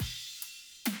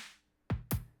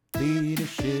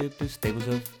leadership, the stables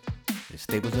of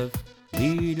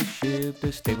leadership,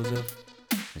 the stables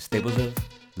of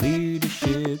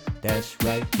leadership. That's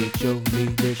right, get your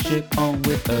leadership on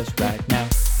with us right now.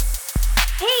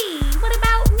 Hey, what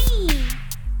about me?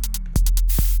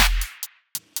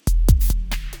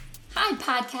 Hi,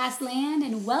 Podcast Land,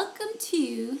 and welcome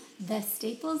to the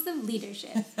Staples of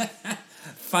Leadership.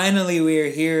 Finally, we are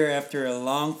here after a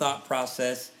long thought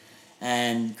process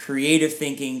and creative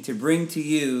thinking to bring to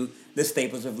you the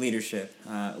Staples of Leadership,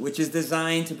 which is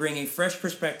designed to bring a fresh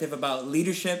perspective about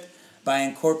leadership by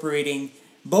incorporating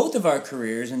both of our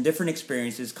careers and different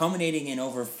experiences, culminating in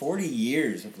over 40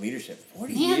 years of leadership.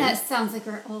 40 years. Man, that sounds like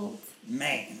we're old.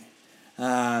 Man.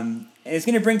 It's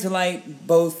going to bring to light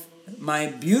both my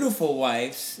beautiful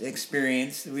wife's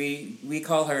experience. We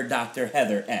call her Dr.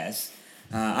 Heather S.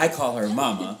 I call her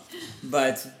Mama.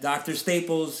 But Dr.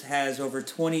 Staples has over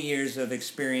 20 years of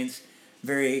experience,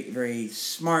 very, very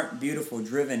smart, beautiful,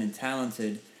 driven, and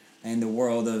talented in the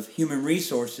world of human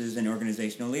resources and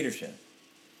organizational leadership.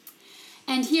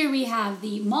 And here we have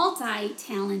the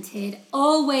multi-talented,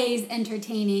 always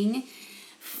entertaining,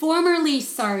 formerly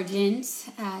Sergeant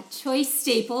Choice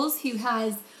Staples, who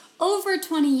has over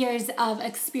 20 years of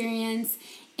experience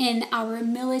in our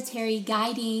military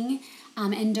guiding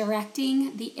and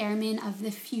directing the airmen of the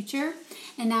future.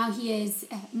 And now he is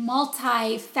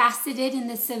multifaceted in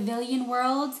the civilian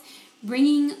world,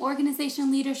 bringing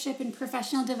organizational leadership and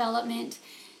professional development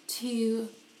to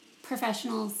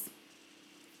professionals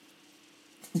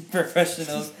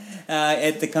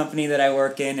At the company that I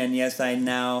work in. And yes, I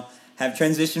now have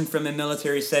transitioned from a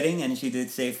military setting, and she did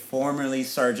say formerly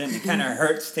Sergeant. It kind of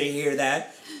hurts to hear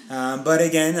that. But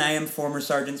again, I am former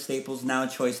Sergeant Staples, now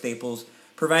Choice Staples,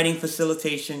 providing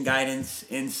facilitation, guidance,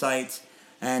 insights,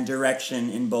 and direction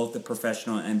in both the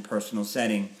professional and personal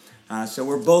setting. So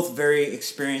we're both very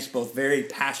experienced, both very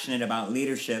passionate about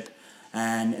leadership.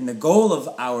 And the goal of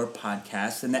our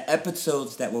podcast and the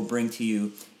episodes that we'll bring to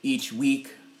you each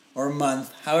week or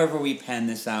month, however we pan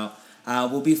this out,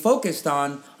 will be focused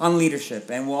on leadership.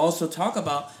 And we'll also talk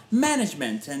about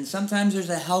management. And sometimes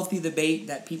there's a healthy debate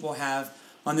that people have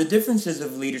on the differences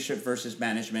of leadership versus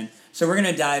management. So we're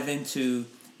going to dive into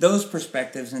those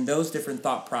perspectives and those different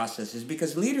thought processes,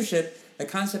 because leadership, the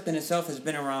concept in itself, has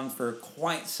been around for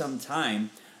quite some time.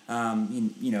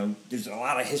 There's a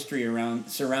lot of history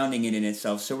surrounding it in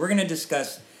itself. So we're going to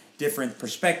discuss different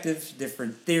perspectives,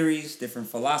 different theories, different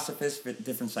philosophies,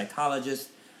 different psychologists,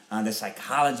 the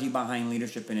psychology behind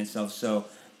leadership in itself. So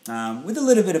with a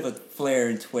little bit of a flair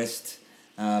and twist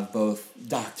of both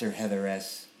Dr. Heather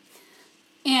S.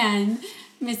 and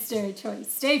Mr.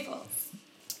 Choice Staples.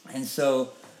 And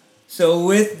so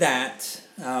with that,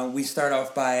 we start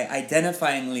off by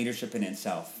identifying leadership in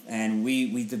itself. And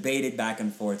we debated back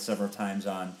and forth several times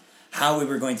on how we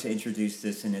were going to introduce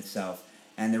this in itself.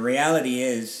 And the reality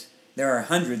is there are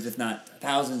hundreds, if not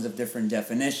thousands, of different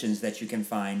definitions that you can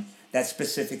find that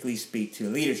specifically speak to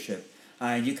leadership.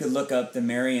 You could look up the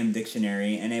Merriam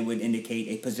Dictionary, and it would indicate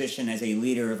a position as a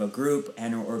leader of a group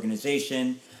and or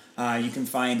organization. You can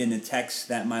find in the text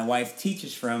that my wife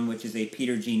teaches from, which is a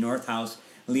Peter G. Northouse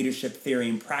Leadership Theory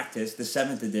and Practice, the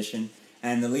 7th edition.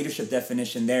 And the leadership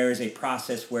definition there is a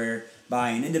process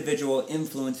whereby an individual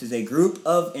influences a group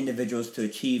of individuals to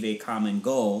achieve a common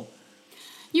goal.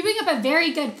 You bring up a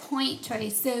very good point,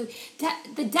 Choice. So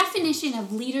the definition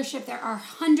of leadership, there are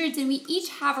hundreds, and we each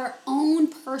have our own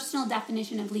personal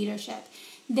definition of leadership.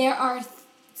 There are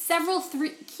several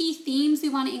key themes we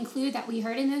want to include that we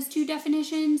heard in those two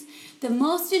definitions. The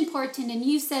most important, and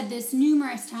you've said this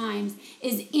numerous times,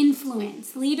 is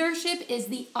influence. Leadership is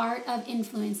the art of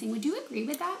influencing. Would you agree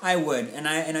with that? I would, and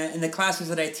I in the classes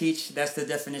that I teach, that's the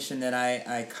definition that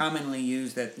I commonly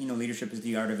use. That leadership is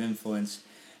the art of influence.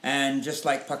 And just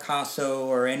like Picasso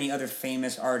or any other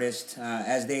famous artist,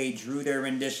 as they drew their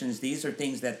renditions, these are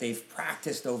things that they've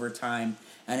practiced over time,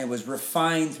 and it was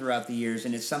refined throughout the years,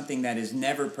 and it's something that is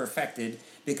never perfected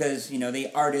because,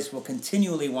 the artist will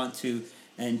continually want to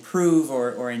improve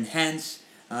or enhance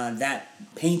that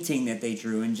painting that they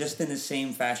drew. And just in the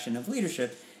same fashion of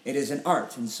leadership, it is an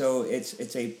art. And so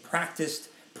it's a practiced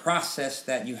process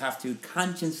that you have to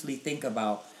consciously think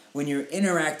about when you're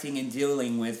interacting and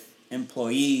dealing with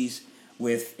employees,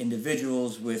 with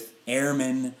individuals, with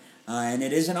airmen, and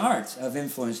it is an art of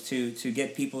influence to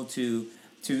get people to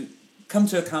come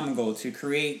to a common goal, to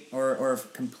create or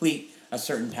complete a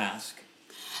certain task.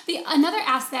 Another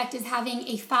aspect is having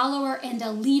a follower and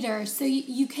a leader. So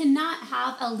you cannot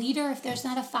have a leader if there's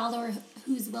not a follower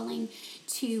who's willing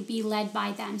to be led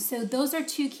by them. So those are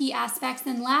two key aspects.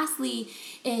 And lastly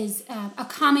is a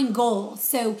common goal.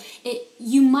 So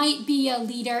you might be a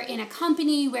leader in a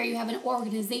company where you have an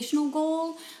organizational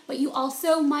goal, but you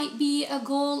also might be a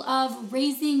goal of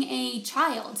raising a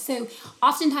child. So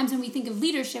oftentimes when we think of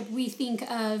leadership, we think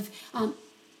of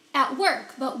at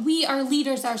work, but we are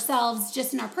leaders ourselves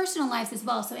just in our personal lives as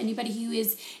well. So anybody who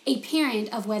is a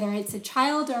parent of whether it's a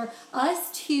child or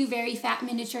us, two very fat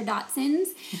miniature Dachshunds,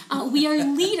 we are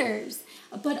leaders.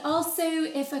 But also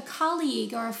if a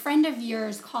colleague or a friend of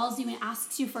yours calls you and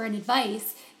asks you for an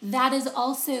advice, that is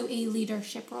also a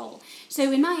leadership role.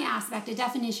 So in my aspect, a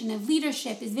definition of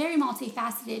leadership is very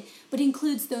multifaceted, but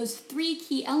includes those three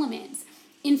key elements: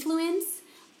 influence,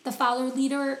 the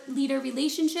follower-leader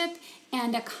relationship,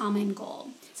 and a common goal.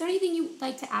 Is there anything you'd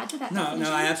like to add to that definition?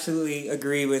 No, I absolutely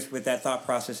agree with that thought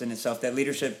process in itself, that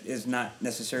leadership is not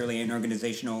necessarily an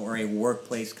organizational or a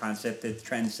workplace concept that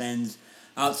transcends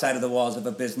outside of the walls of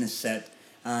a business set,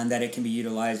 that it can be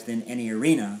utilized in any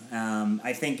arena.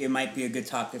 I think it might be a good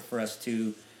topic for us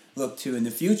to look to in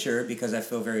the future, because I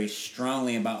feel very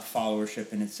strongly about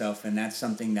followership in itself, and that's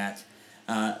something that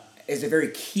is a very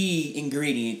key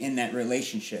ingredient in that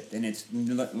relationship, and it's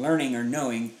learning or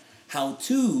knowing how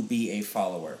to be a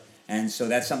follower. And so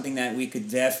that's something that we could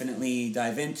definitely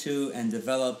dive into and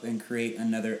develop and create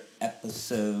another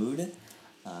episode.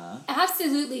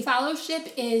 Absolutely.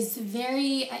 Fellowship is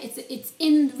it's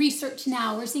in research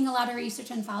now. We're seeing a lot of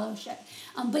research on fellowship.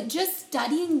 But just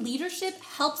studying leadership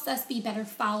helps us be better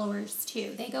followers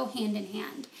too. They go hand in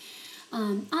hand.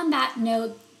 On that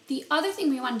note, the other thing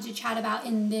we wanted to chat about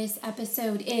in this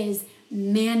episode is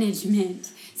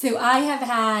management. So I have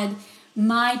had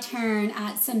my turn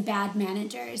at some bad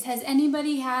managers. Has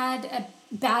anybody had a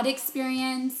bad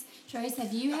experience? Joyce,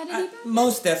 have you had any bad?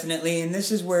 Most definitely, and this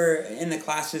is where in the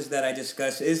classes that I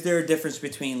discuss, is there a difference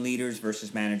between leaders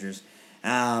versus managers?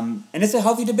 And it's a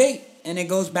healthy debate, and it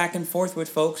goes back and forth with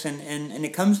folks, and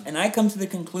I come to the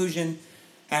conclusion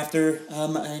after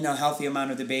a healthy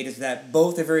amount of debate is that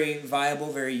both are very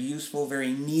viable, very useful,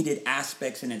 very needed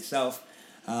aspects in itself.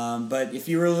 But if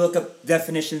you were to look up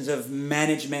definitions of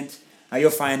management, you'll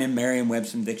find in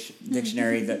Merriam-Webster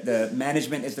dictionary that the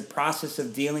management is the process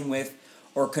of dealing with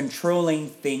or controlling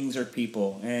things or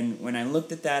people. And when I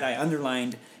looked at that, I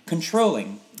underlined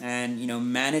controlling. And,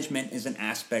 management is an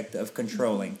aspect of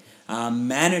controlling.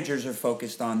 Managers are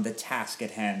focused on the task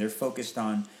at hand. They're focused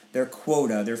on their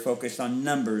quota. They're focused on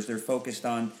numbers. They're focused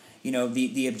on,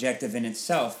 the objective in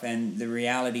itself. And the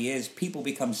reality is people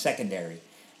become secondary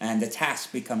and the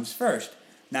task becomes first.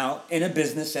 Now, in a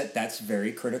business that's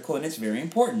very critical and it's very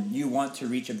important. You want to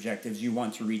reach objectives. You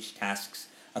want to reach tasks,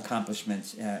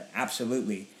 accomplishments,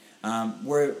 absolutely.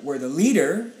 Where the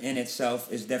leader in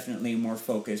itself is definitely more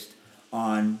focused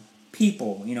on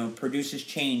people, produces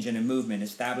change in a movement,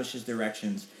 establishes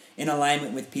directions in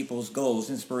alignment with people's goals,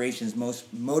 inspirations,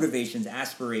 most motivations,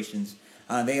 aspirations.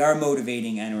 They are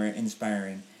motivating and are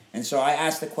inspiring. And so I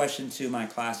ask the question to my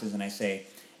classes and I say,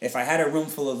 if I had a room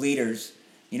full of leaders,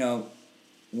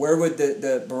 where would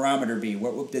the barometer be?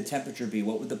 What would the temperature be?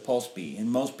 What would the pulse be? And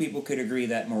most people could agree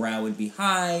that morale would be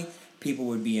high, people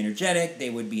would be energetic, they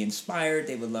would be inspired,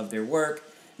 they would love their work.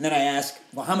 And then I ask,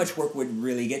 well, how much work would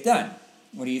really get done?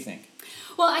 What do you think?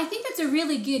 Well, I think that's a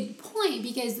really good point,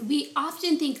 because we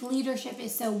often think leadership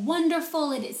is so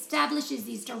wonderful. It establishes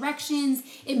these directions.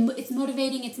 It's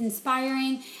motivating. It's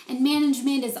inspiring. And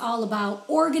management is all about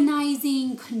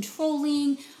organizing,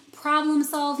 controlling, problem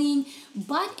solving.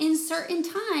 But in certain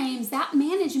times, that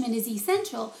management is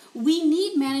essential. We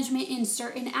need management in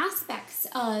certain aspects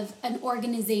of an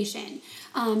organization.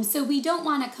 So we don't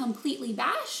want to completely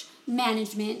bash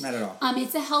management. Not at all.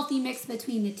 It's a healthy mix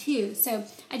between the two. So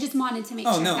I just wanted to make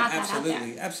sure I got that out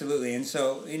there. Absolutely. And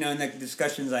so, in the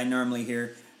discussions I normally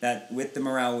hear that with the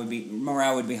morale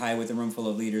would be high with a room full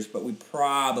of leaders, but we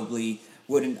probably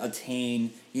wouldn't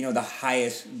attain, the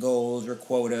highest goals or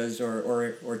quotas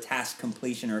or task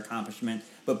completion or accomplishment,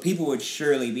 but people would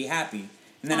surely be happy.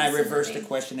 And then I reverse the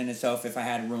question in itself. If I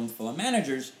had a room full of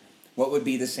managers, what would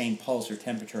be the same pulse or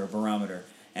temperature or barometer?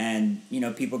 And,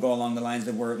 people go along the lines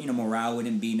of where, morale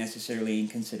wouldn't be necessarily in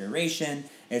consideration.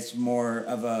 It's more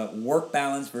of a work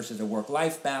balance versus a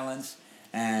work-life balance.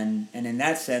 And in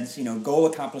that sense, goal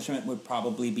accomplishment would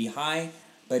probably be high,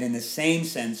 but in the same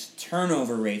sense,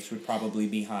 turnover rates would probably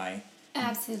be high.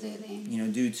 Absolutely.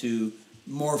 Due to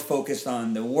more focused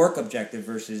on the work objective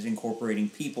versus incorporating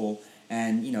people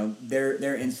and,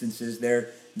 their instances, their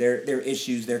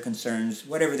issues, their concerns,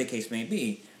 whatever the case may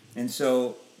be. And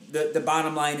so the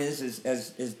bottom line is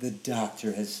the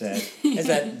doctor has said, is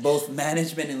that both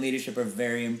management and leadership are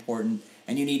very important,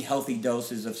 and you need healthy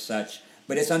doses of such.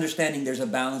 But it's understanding there's a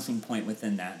balancing point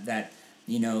within that,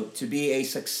 to be a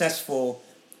successful,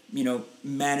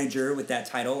 manager with that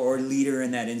title or leader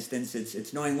in that instance,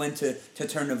 it's knowing when to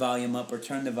turn the volume up or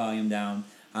turn the volume down,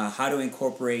 how to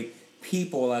incorporate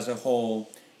people as a whole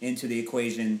into the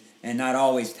equation and not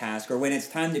always task, or when it's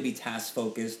time to be task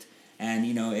focused and,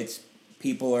 it's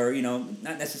people are,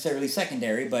 not necessarily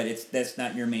secondary, but that's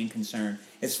not your main concern.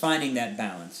 It's finding that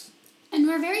balance. And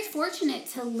we're very fortunate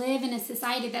to live in a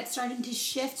society that's starting to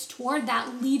shift toward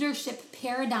that leadership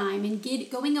paradigm and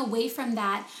going away from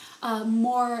that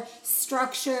more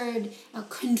structured,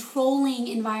 controlling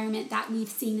environment that we've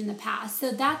seen in the past.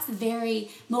 So that's very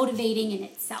motivating in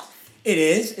itself. It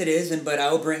is, but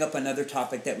I will bring up another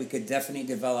topic that we could definitely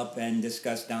develop and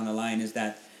discuss down the line, is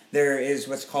that there is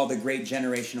what's called the Great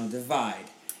Generational Divide.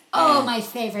 My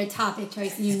favorite topic,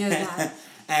 Joyce, you know that.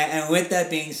 And with that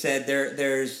being said,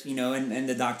 there's, and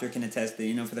the doctor can attest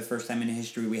that, for the first time in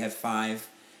history, we have 5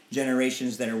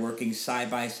 generations that are working side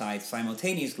by side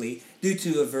simultaneously due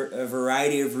to a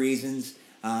variety of reasons.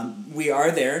 We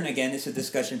are there, and again, it's a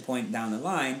discussion point down the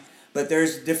line, but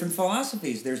there's different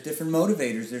philosophies, there's different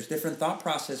motivators, there's different thought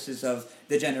processes of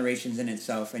the generations in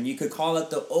itself. And you could call it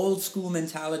the old school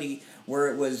mentality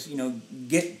where it was,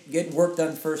 get work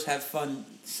done first, have fun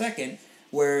second,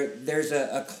 where there's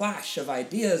a clash of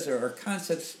ideas or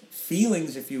concepts,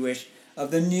 feelings, if you wish, of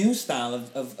the new style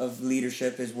of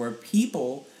leadership, is where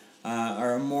people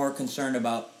are more concerned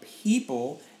about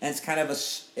people, and it's kind of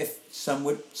if some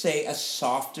would say, a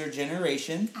softer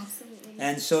generation. Absolutely.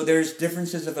 And so there's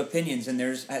differences of opinions, and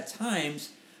there's at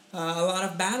times a lot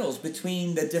of battles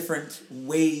between the different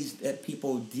ways that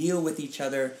people deal with each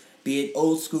other, be it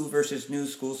old school versus new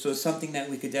school. So it's something that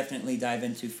we could definitely dive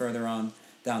into further on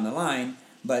down the line.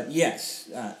 But yes,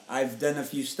 I've done a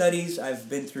few studies, I've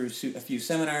been through a few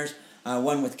seminars,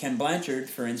 one with Ken Blanchard,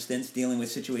 for instance, dealing with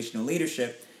situational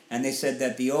leadership, and they said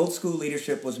that the old school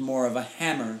leadership was more of a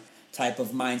hammer type of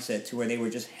mindset, to where they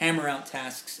would just hammer out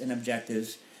tasks and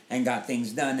objectives and got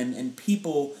things done, and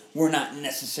people were not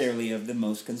necessarily of the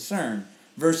most concern,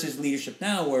 versus leadership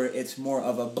now, where it's more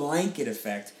of a blanket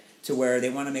effect, to where they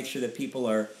want to make sure that people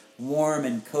are warm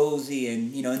and cozy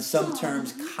and, in some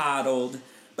terms, coddled.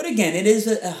 But again, it is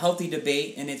a healthy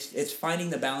debate, and it's finding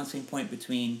the balancing point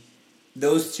between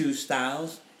those two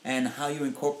styles and how you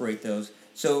incorporate those.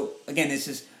 So again, this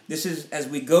is as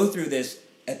we go through this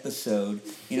episode,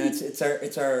 it's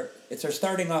our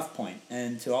starting off point,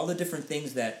 and to all the different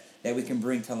things that we can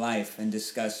bring to life and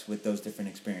discuss with those different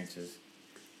experiences.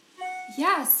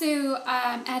 Yeah, so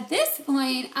at this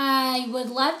point, I would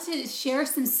love to share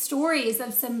some stories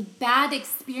of some bad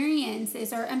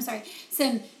experiences,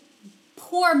 some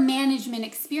poor management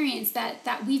experience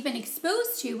that we've been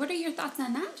exposed to. What are your thoughts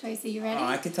on that, Joyce? Are you ready? Oh,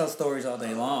 I could tell stories all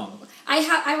day long.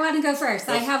 I want to go first.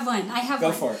 I have one.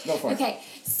 Go for it. Okay,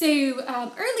 so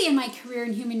early in my career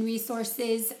in human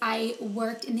resources, I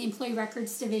worked in the employee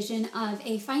records division of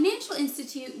a financial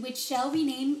institute, which shall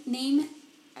remain nameless.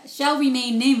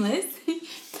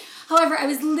 However, I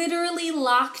was literally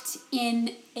locked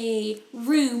in a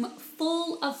room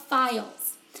full of files.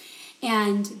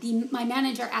 And my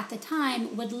manager at the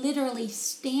time would literally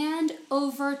stand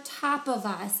over top of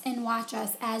us and watch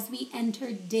us as we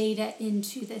entered data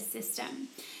into the system.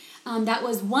 That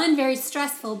was very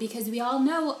stressful, because we all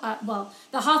know,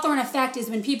 the Hawthorne effect is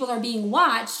when people are being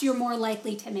watched, you're more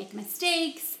likely to make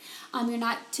mistakes. You're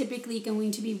not typically going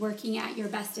to be working at your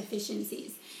best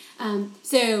efficiencies.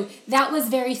 So that was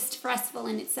very stressful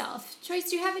in itself.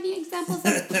 Joyce, do you have any examples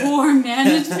of poor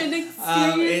management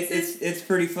experiences? It's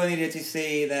pretty funny that you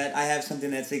say that. I have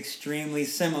something that's extremely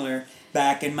similar.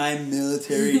 Back in my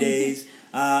military days,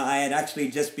 I had actually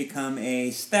just become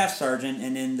a staff sergeant,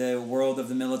 and in the world of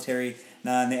the military,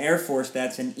 in the Air Force,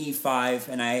 that's an E5,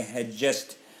 and I had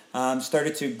just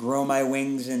started to grow my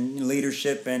wings in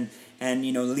leadership and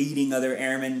leading other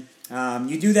airmen.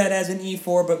 You do that as an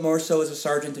E4, but more so as a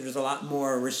sergeant. There's a lot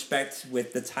more respect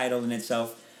with the title in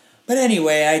itself. But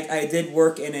anyway, I did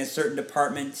work in a certain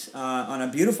department on a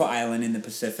beautiful island in the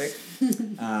Pacific,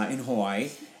 in Hawaii.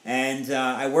 And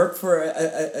I worked for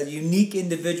a unique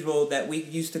individual that we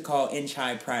used to call Inch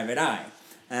High Private Eye.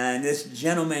 And this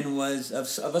gentleman was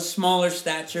of a smaller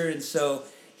stature, and so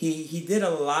he did a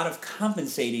lot of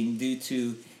compensating due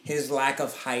to his lack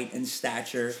of height and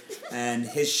stature, and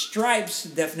his stripes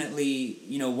definitely,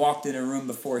 walked in a room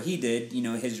before he did.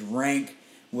 His rank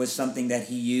was something that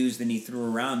he used and he threw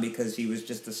around because he was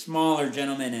just a smaller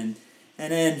gentleman, and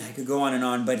then I could go on and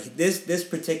on. But this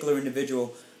particular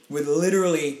individual would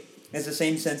literally, as the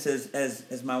same sense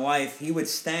as my wife, he would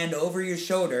stand over your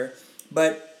shoulder,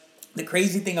 but the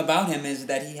crazy thing about him is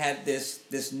that he had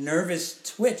this nervous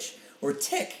twitch or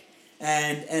tick,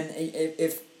 and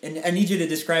if I need you to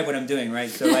describe what I'm doing, right?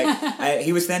 So like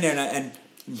he was standing there and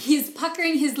he's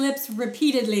puckering his lips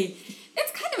repeatedly.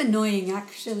 It's kind of annoying,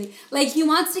 actually. Like, he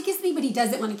wants to kiss me, but he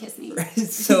doesn't want to kiss me. Right.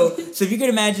 So if you could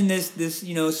imagine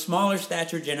this smaller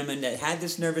stature gentleman that had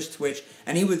this nervous twitch,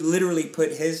 and he would literally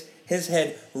put his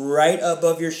head right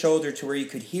above your shoulder to where you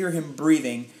could hear him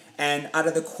breathing, and out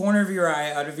of the corner of your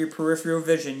eye, out of your peripheral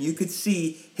vision, you could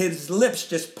see his lips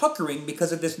just puckering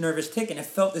because of this nervous tick, and it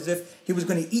felt as if he was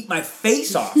going to eat my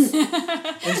face off.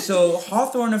 And so,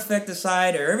 Hawthorne effect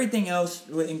aside, or everything else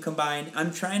in combined,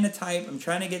 I'm trying to type, I'm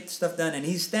trying to get stuff done, and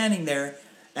he's standing there,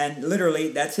 and literally,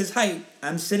 that's his height.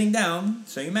 I'm sitting down,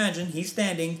 so you imagine, he's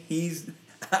standing, he's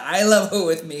eye level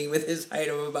with me with his height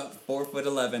of about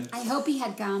 4'11". I hope he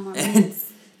had gum or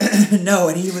mints. No,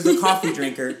 and he was a coffee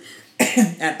drinker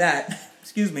at that,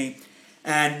 excuse me,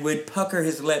 and would pucker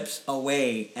his lips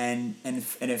away, and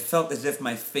it felt as if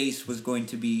my face was going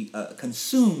to be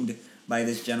consumed by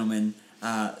this gentleman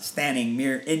standing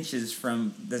mere inches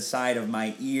from the side of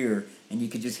my ear, and you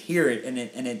could just hear it,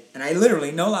 and I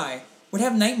literally, no lie, would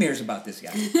have nightmares about this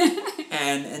guy.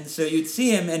 and so you'd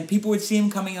see him, and people would see him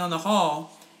coming on the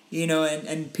hall,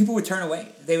 and people would turn away.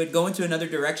 They would go into another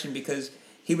direction because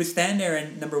he would stand there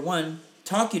and, number one,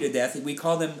 talk you to death. We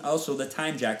call them also the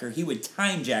time jacker. He would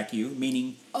time jack you,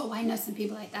 meaning... Oh, I know some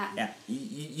people like that. Yeah,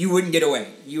 you wouldn't get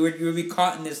away. You would be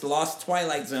caught in this lost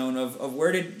twilight zone of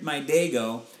where did my day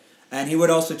go, and he would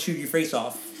also chew your face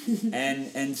off.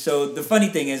 and so the funny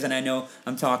thing is, and I know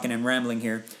I'm rambling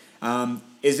here,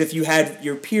 is if you had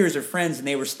your peers or friends and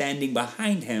they were standing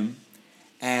behind him,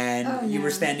 and you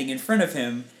were standing in front of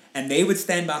him, and they would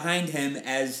stand behind him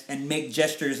and make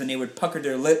gestures, and they would pucker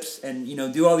their lips and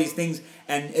do all these things,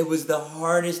 and it was the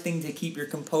hardest thing to keep your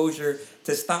composure,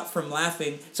 to stop from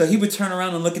laughing. So he would turn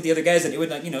around and look at the other guys, and they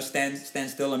would stand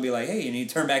still and be like, hey, and he'd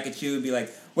turn back at you and be like,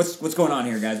 what's going on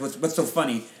here, guys? What's so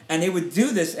funny? And they would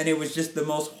do this, and it was just the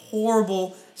most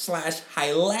horrible /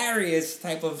 hilarious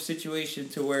type of situation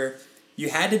to where you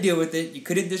had to deal with it. You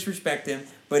couldn't disrespect him,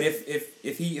 but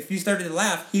if you started to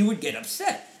laugh, he would get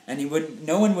upset. And he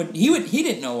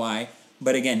didn't know why,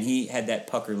 but again, he had that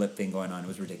pucker lip thing going on. It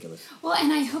was ridiculous. Well,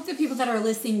 and I hope the people that are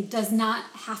listening does not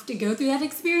have to go through that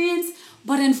experience,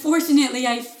 but unfortunately,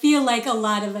 I feel like a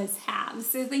lot of us have.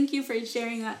 So thank you for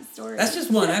sharing that story. That's just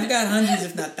one. I've got hundreds,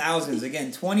 if not thousands.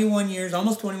 Again,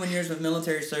 almost 21 years of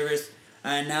military service.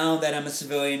 And now that I'm a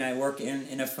civilian, I work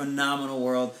in a phenomenal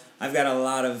world. I've got a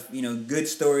lot of good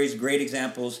stories, great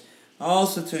examples,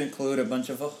 also to include a bunch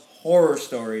of horror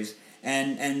stories.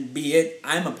 And be it,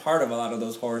 I'm a part of a lot of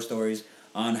those horror stories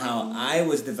on how I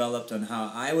was developed, on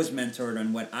how I was mentored,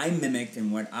 on what I mimicked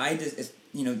and what I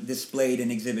displayed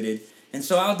and exhibited. And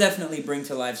so I'll definitely bring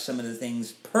to life some of the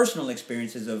things, personal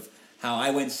experiences of how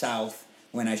I went south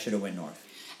when I should have went north.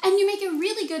 And you make a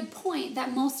really good point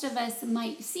that most of us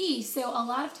might see. So a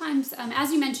lot of times,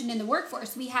 as you mentioned in the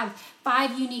workforce, we have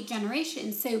 5 unique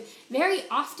generations. So very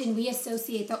often we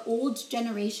associate the old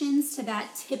generations to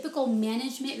that typical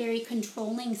management, very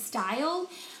controlling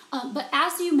style. But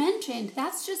as you mentioned,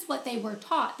 that's just what they were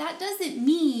taught. That doesn't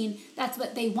mean that's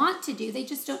what they want to do. They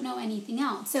just don't know anything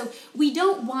else. So we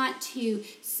don't want to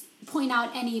point out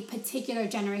any particular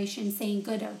generation saying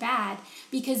good or bad,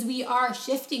 because we are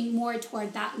shifting more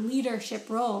toward that leadership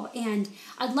role. And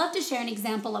I'd love to share an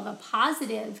example of a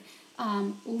positive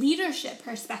leadership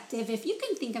perspective. If you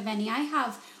can think of any, I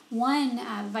have one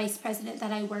vice president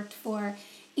that I worked for,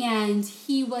 and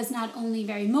he was not only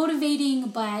very motivating,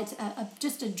 but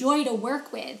just a joy to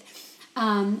work with.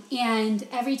 And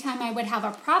every time I would have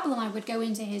a problem, I would go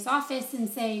into his office and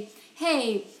say,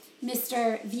 hey,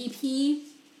 Mr. VP,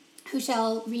 who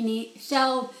shall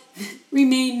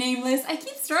remain nameless. I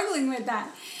keep struggling with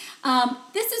that.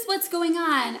 This is what's going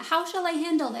on. How shall I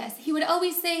handle this? He would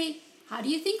always say, how do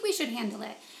you think we should handle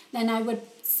it? Then I would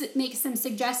make some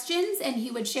suggestions, and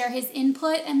he would share his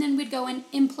input, and then we'd go and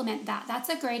implement that. That's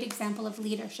a great example of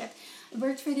leadership. I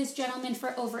worked for this gentleman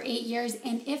for over 8 years,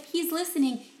 and if he's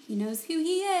listening, he knows who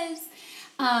he is.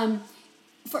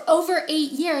 For over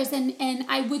 8 years, and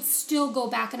I would still go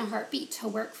back in a heartbeat to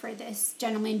work for this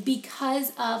gentleman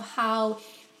because of how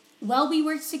well we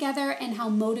worked together and how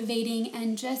motivating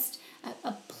and just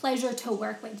a pleasure to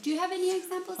work with. Do you have any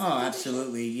examples? Oh,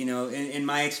 absolutely. In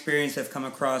my experience, I've come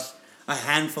across a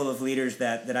handful of leaders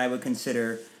that I would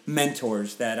consider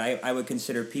mentors, that I would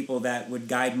consider people that would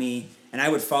guide me, and I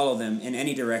would follow them in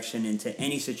any direction into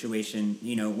any situation,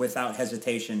 without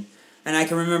hesitation. And I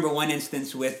can remember one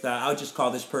instance with, I'll just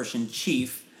call this person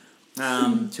Chief,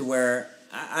 to where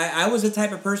I was the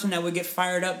type of person that would get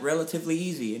fired up relatively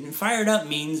easy. And fired up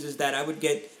means is that I would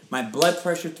get my blood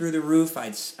pressure through the roof.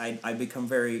 I'd become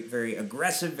very, very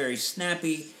aggressive, very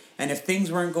snappy. And if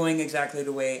things weren't going exactly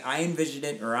the way I envisioned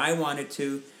it or I wanted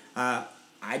to,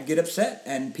 I'd get upset.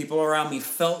 And people around me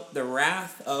felt the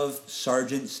wrath of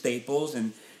Sergeant Staples.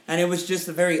 And it was just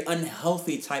a very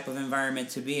unhealthy type of environment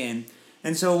to be in.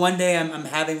 And so one day I'm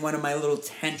having one of my little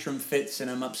tantrum fits and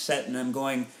I'm upset and I'm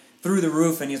going through the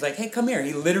roof and he's like, hey, come here.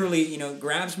 He literally,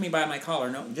 grabs me by my collar.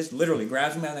 No, just literally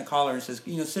grabs me by the collar and says,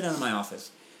 sit down in my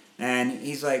office. And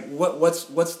he's like, what's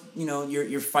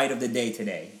your fight of the day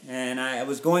today? And I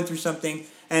was going through something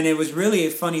and it was really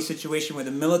a funny situation where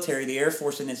the military, the Air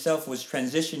Force in itself was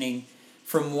transitioning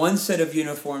from one set of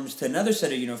uniforms to another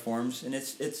set of uniforms. And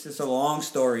it's a long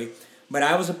story. But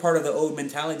I was a part of the old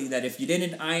mentality that if you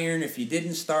didn't iron, if you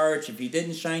didn't starch, if you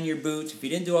didn't shine your boots, if you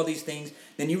didn't do all these things,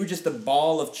 then you were just a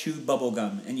ball of chewed bubble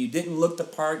gum. And you didn't look the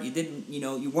part,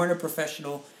 you weren't a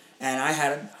professional. And I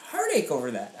had a heartache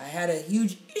over that. I had a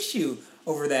huge issue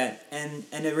over that. And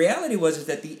the reality was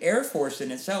that the Air Force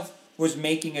in itself was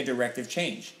making a directive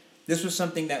change. This was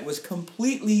something that was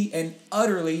completely and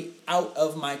utterly out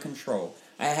of my control.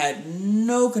 I had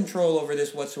no control over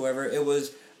this whatsoever. It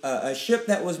was a ship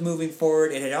that was moving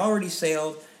forward. It had already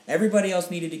sailed. Everybody else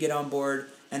needed to get on board.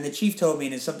 And the chief told me,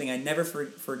 and it's something I never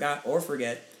forgot or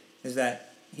forget, is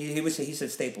that he said,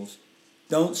 Staples,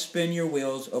 don't spin your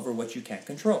wheels over what you can't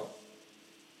control.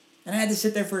 And I had to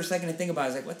sit there for a second and think about it. I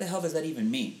was like, what the hell does that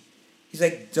even mean? He's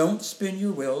like, don't spin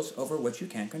your wheels over what you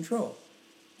can't control.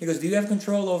 He goes, do you have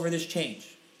control over this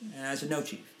change? And I said, no,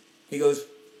 Chief. He goes,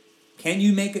 can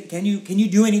you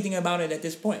do anything about it at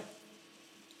this point?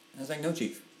 I was like, no,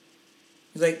 Chief.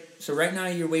 He's like, so right now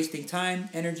you're wasting time,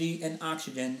 energy, and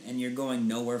oxygen, and you're going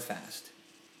nowhere fast.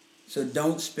 So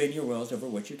don't spin your wheels over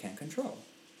what you can't control.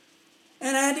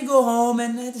 And I had to go home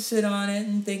and I had to sit on it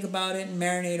and think about it and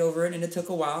marinate over it. And it took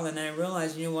a while. And I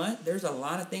realized, you know what? There's a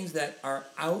lot of things that are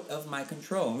out of my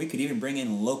control. And we could even bring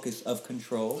in locus of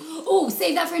control. Oh,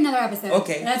 save that for another episode.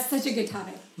 Okay. That's such a good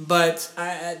topic. But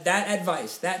that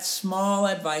advice, that small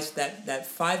advice, that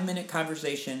 5-minute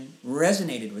conversation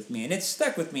resonated with me. And it's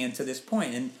stuck with me until this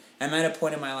point. And I'm at a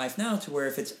point in my life now to where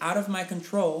if it's out of my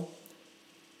control,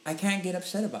 I can't get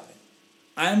upset about it.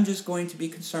 I'm just going to be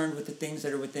concerned with the things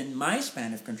that are within my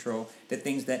span of control, the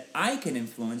things that I can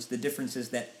influence, the differences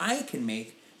that I can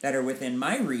make that are within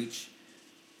my reach,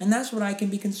 and that's what I can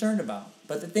be concerned about.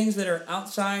 But the things that are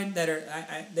outside,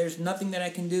 there's nothing that I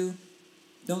can do,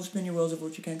 don't spin your wheels over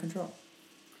what you can't control.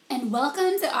 And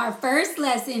welcome to our first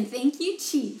lesson. Thank you,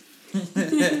 Chief.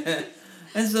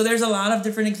 And so there's a lot of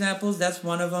different examples. That's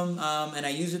one of them, and I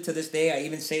use it to this day. I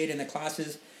even say it in the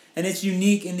classes. And it's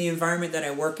unique in the environment that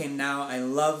I work in now. I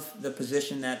love the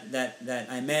position that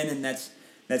I'm in, and that's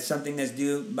something that's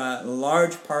due by a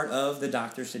large part of the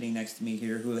doctor sitting next to me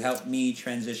here who helped me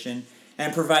transition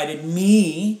and provided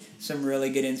me some really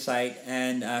good insight.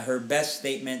 And her best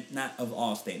statement, not of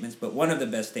all statements, but one of the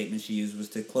best statements she used was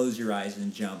to close your eyes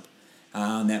and jump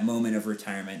that moment of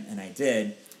retirement, and I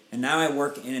did. And now I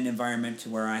work in an environment to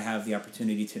where I have the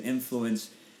opportunity to influence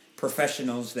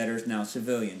professionals that are now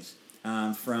civilians.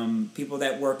 From people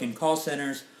that work in call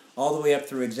centers all the way up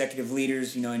through executive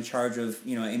leaders, in charge of,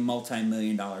 a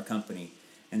multi-million-dollar company.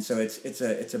 And so it's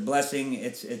a blessing.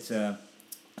 It's an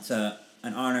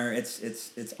honor.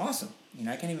 It's awesome.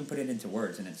 I can't even put it into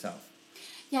words in itself.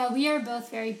 Yeah, we are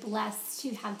both very blessed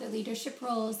to have the leadership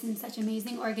roles in such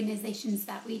amazing organizations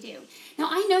that we do. Now,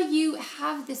 I know you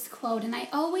have this quote, and I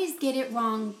always get it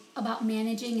wrong about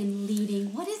managing and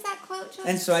leading. What is that quote, Joe?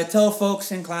 And so I tell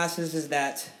folks in classes is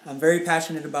that I'm very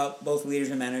passionate about both leaders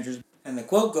and managers. And the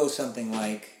quote goes something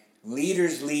like,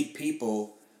 leaders lead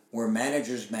people where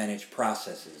managers manage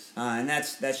processes. And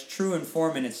that's true in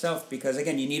form in itself because,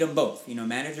 again, you need them both.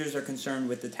 Managers are concerned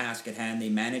with the task at hand. They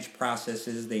manage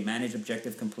processes. They manage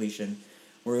objective completion.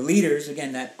 Where leaders,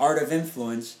 again, that art of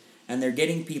influence, and they're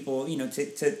getting people,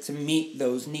 to meet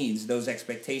those needs, those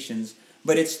expectations.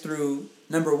 But it's through,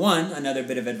 number one, another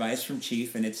bit of advice from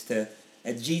Chief, and it's to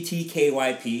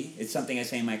GTKYP. It's something I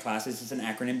say in my classes. It's an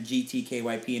acronym,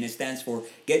 GTKYP, and it stands for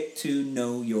Get to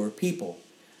Know Your People.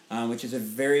 Which is a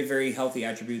very, very healthy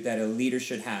attribute that a leader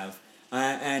should have.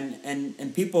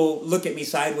 And people look at me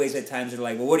sideways at times. They're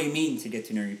like, well, what do you mean to get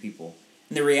to know your people?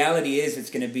 And the reality is it's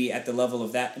going to be at the level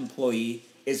of that employee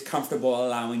is comfortable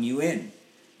allowing you in.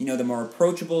 The more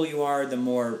approachable you are, the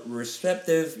more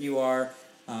receptive you are,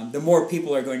 the more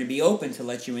people are going to be open to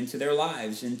let you into their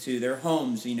lives, into their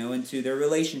homes, into their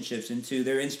relationships, into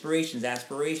their inspirations,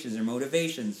 aspirations, their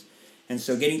motivations. And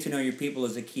so getting to know your people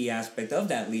is a key aspect of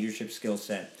that leadership skill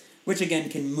set. which again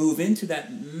can move into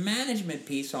that management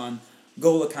piece on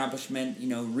goal accomplishment,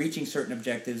 reaching certain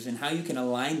objectives, and how you can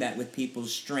align that with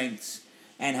people's strengths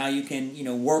and how you can,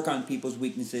 work on people's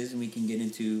weaknesses, and we can get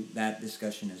into that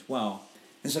discussion as well.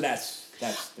 And so that's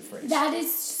the phrase. That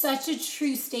is such a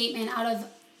true statement. Out of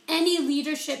any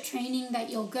leadership training that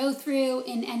you'll go through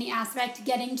in any aspect,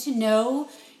 getting to know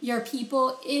your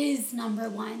people is number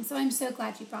one. So I'm so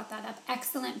glad you brought that up.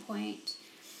 Excellent point.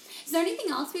 Is there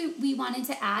anything else we wanted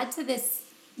to add to this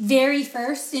very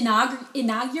first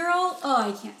inaugural? Oh,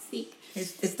 I can't speak.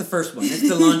 It's the first one. It's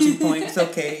the launching point. It's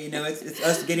okay. It's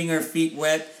us getting our feet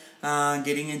wet,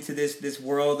 getting into this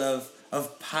world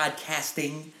of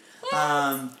podcasting.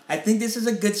 I think this is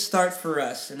a good start for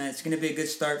us, and it's going to be a good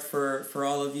start for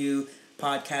all of you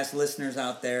podcast listeners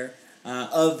out there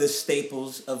of the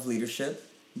staples of leadership.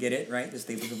 Get it, right? The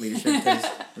staples of leadership, because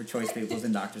we're Choice Staples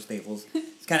and Dr. Staples.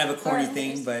 It's kind of a corny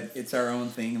thing, but it's our own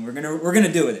thing, and we're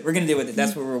gonna do with it. We're gonna deal with it.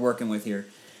 That's what we're working with here.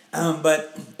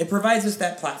 But it provides us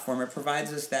that platform. It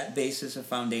provides us that basis of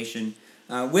foundation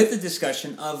with the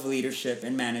discussion of leadership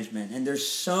and management. And there's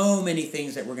so many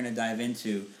things that we're going to dive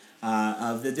into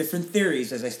of the different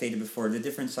theories, as I stated before, the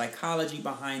different psychology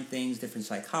behind things, different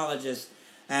psychologists.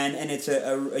 And it's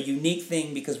a unique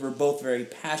thing because we're both very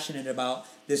passionate about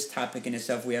this topic in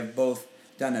itself. We have both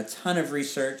done a ton of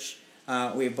research.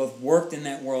 We have both worked in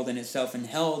that world in itself and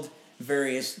held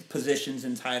various positions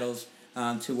and titles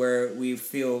to where we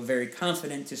feel very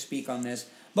confident to speak on this.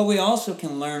 But we also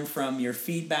can learn from your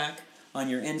feedback on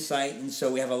your insight, and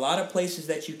so we have a lot of places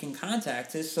that you can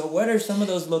contact us. So what are some of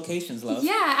those locations, Love?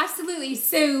 Yeah, absolutely.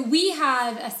 So we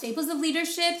have a Staples of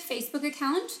Leadership Facebook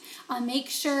account. Make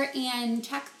sure and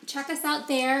check us out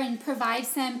there and provide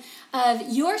some of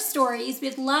your stories.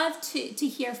 We'd love to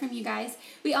hear from you guys.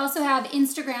 We also have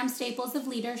Instagram, Staples of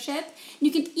Leadership.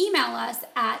 You can email us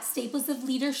at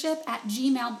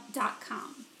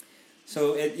staplesofleadership@gmail.com.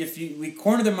 So we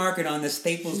corner the market on the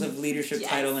Staples of Leadership Yes.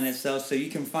 title in itself, so you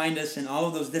can find us in all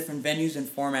of those different venues and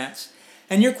formats.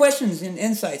 And your questions and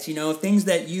insights, things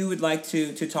that you would like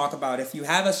to talk about. If you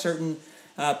have a certain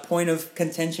point of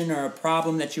contention or a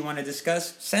problem that you want to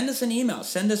discuss, send us an email.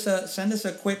 Send us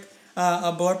a quick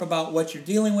a blurb about what you're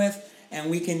dealing with, and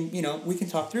we can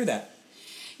talk through that.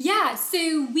 Yeah,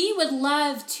 so we would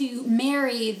love to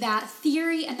marry that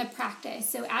theory and the practice.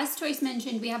 So as Choice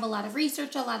mentioned, we have a lot of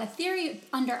research, a lot of theory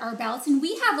under our belts, and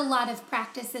we have a lot of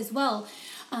practice as well.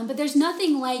 But there's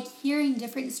nothing like hearing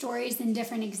different stories and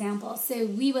different examples. So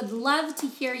we would love to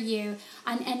hear you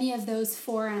on any of those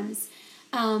forums.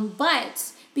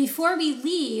 But before we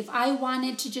leave, I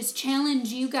wanted to just challenge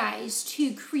you guys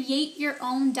to create your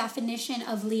own definition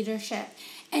of leadership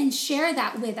and share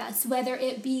that with us, whether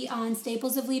it be on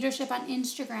Staples of Leadership on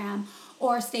Instagram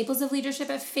or Staples of Leadership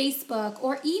at Facebook,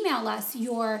 or email us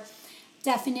your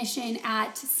definition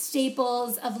at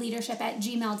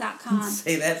staplesofleadership@gmail.com.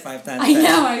 Say that 5 times. I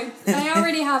know, I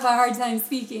already have a hard time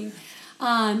speaking.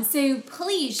 So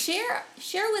please share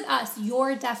with us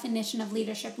your definition of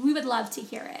leadership. We would love to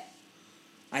hear it.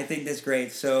 I think that's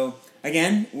great. So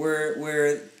again,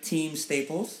 we're Team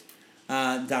Staples.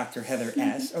 Dr. Heather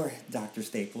S. or Dr.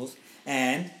 Staples,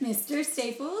 and Mr.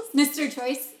 Staples, Mr.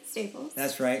 Choice Staples.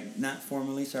 That's right, not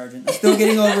formally Sergeant. I'm still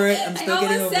getting over it. I almost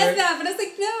said that, but I was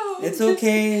like, no. It's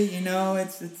okay.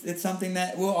 It's something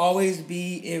that will always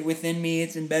be within me.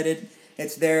 It's embedded.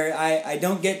 It's there. I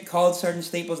don't get called Sergeant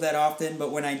Staples that often,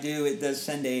 but when I do, it does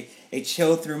send a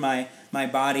chill through my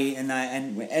body, and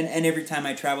every time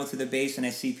I travel to the base and I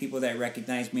see people that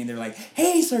recognize me and they're like,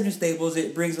 "Hey, Sergeant Staples,"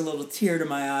 it brings a little tear to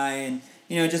my eye, and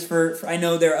just for I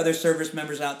know there are other service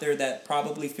members out there that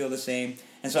probably feel the same,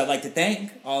 and so I'd like to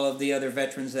thank all of the other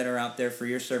veterans that are out there for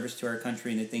your service to our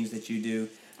country and the things that you do.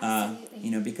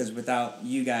 Because without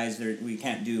you guys, we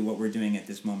can't do what we're doing at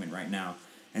this moment right now.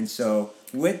 And so,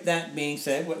 with that being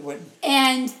said, what?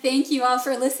 And thank you all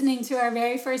for listening to our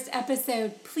very first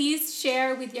episode. Please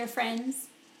share with your friends.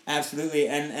 Absolutely,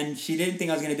 and she didn't think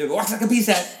I was going to do it, but watch like a piece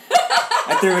at.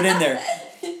 I threw it in there.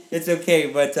 It's okay,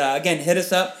 but again, hit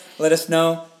us up, let us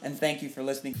know, and thank you for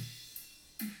listening.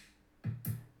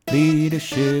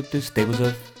 Leadership, the staples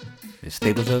of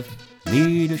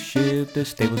leadership, the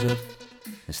staples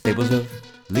of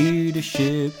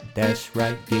leadership. That's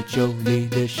right, get your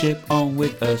leadership on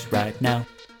with us right now.